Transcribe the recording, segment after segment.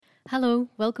Hello,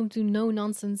 welcome to No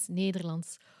Nonsense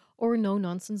Nederlands or No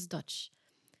Nonsense Dutch,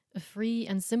 a free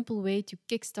and simple way to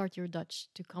kickstart your Dutch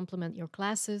to complement your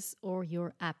classes or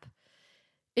your app.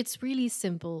 It's really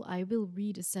simple. I will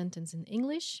read a sentence in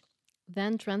English,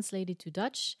 then translate it to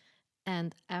Dutch,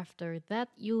 and after that,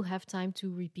 you'll have time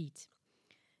to repeat.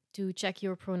 To check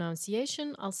your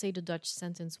pronunciation, I'll say the Dutch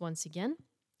sentence once again,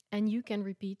 and you can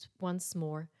repeat once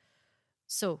more.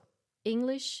 So,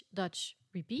 English, Dutch,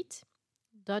 repeat.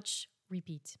 Dutch,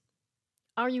 repeat.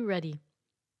 Are you ready?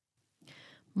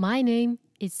 My name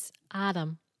is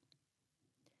Adam.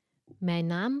 Mijn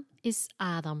naam is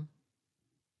Adam.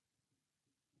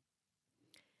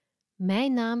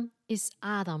 Mijn naam is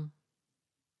Adam.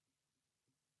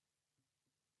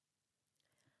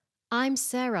 I'm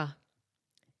Sarah.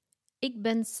 Ik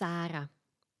ben Sarah.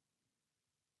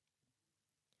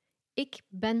 Ik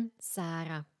ben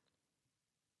Sarah.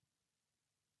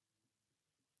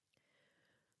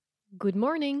 Good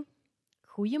morning.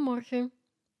 Goedemorgen.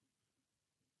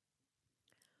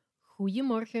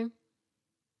 Goedemorgen.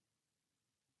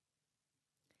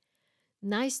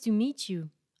 Nice to meet you.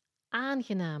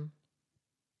 Aangenaam.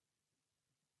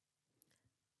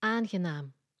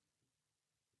 Aangenaam.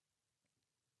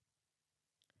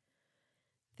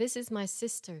 This is my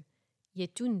sister,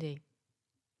 Yetunde.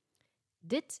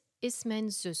 Dit is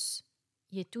mijn zus,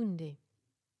 Yetunde.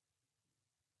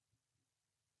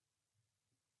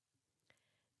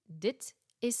 Dit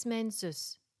is mijn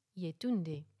zus,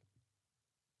 Yetunde.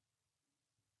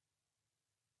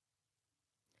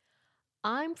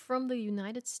 I'm from the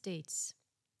United States.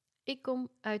 Ik kom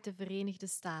uit de Verenigde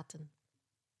Staten.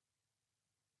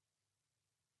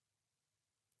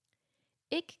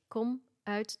 Ik kom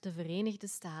uit de Verenigde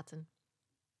Staten.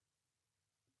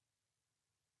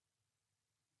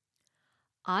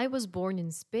 I was born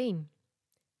in Spain.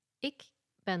 Ik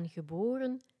ben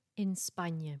geboren in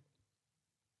Spanje.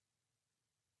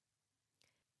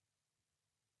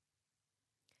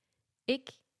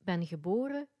 Ik ben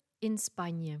geboren in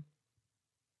Spanje.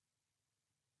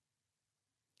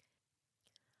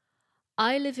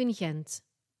 I live in Ghent.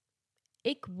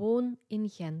 Ik woon in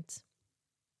Gent.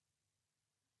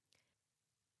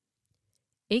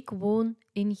 Ik woon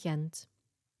in Gent.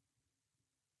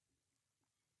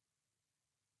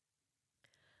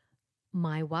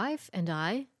 My wife and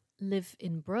I live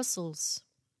in Brussels.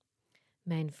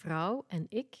 Mijn vrouw en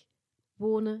ik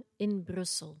wonen in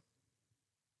Brussel.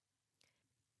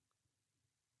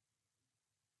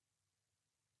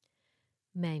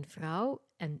 Mijn vrouw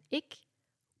en ik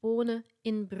wonen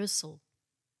in Brussel.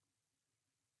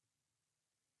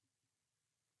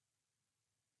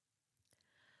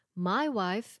 My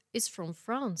wife is from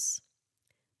France.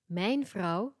 Mijn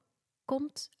vrouw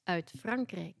komt uit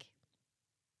Frankrijk.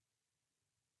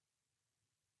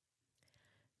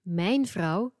 Mijn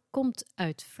vrouw komt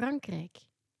uit Frankrijk.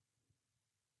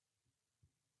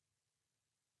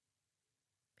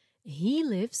 He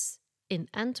lives in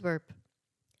Antwerp.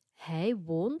 Hij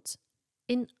woont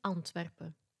in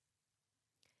Antwerpen.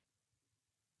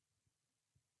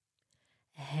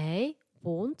 Hij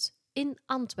woont in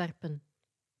Antwerpen.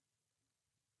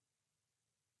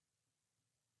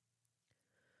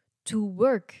 To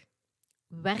work.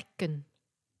 Werken.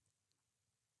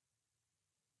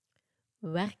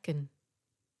 Werken.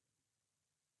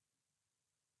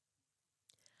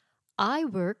 I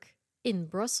work in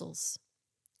Brussels.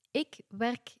 Ik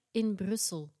werk in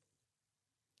Brussel.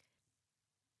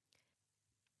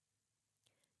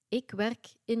 Ik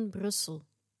werk in Brussel.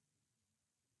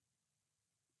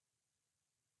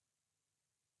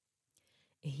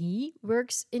 He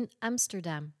works in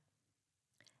Amsterdam.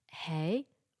 Hij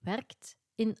werkt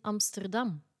in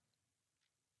Amsterdam.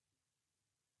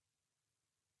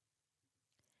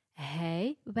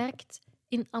 Hij werkt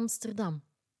in Amsterdam.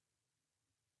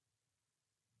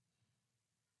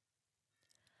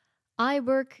 I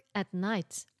work at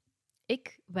night.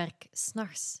 Ik werk 's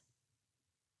nachts.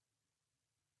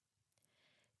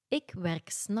 Ik werk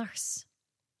 's nachts.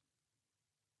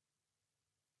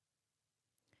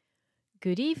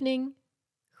 Good evening.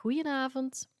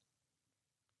 Goedenavond.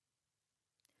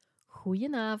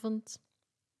 Goedenavond.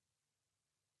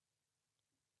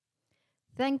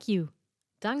 Thank you.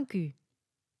 Dank u.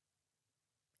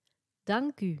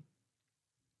 Dank u.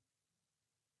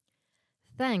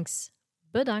 Thanks.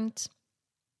 Bedankt.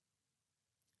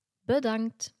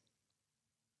 Bedankt.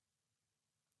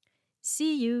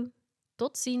 See you.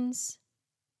 Tot ziens.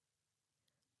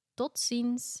 Tot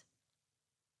ziens.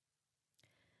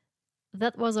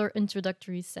 That was our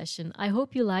introductory session. I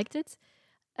hope you liked it,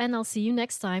 and I'll see you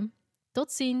next time.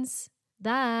 Tot ziens.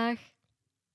 Dag.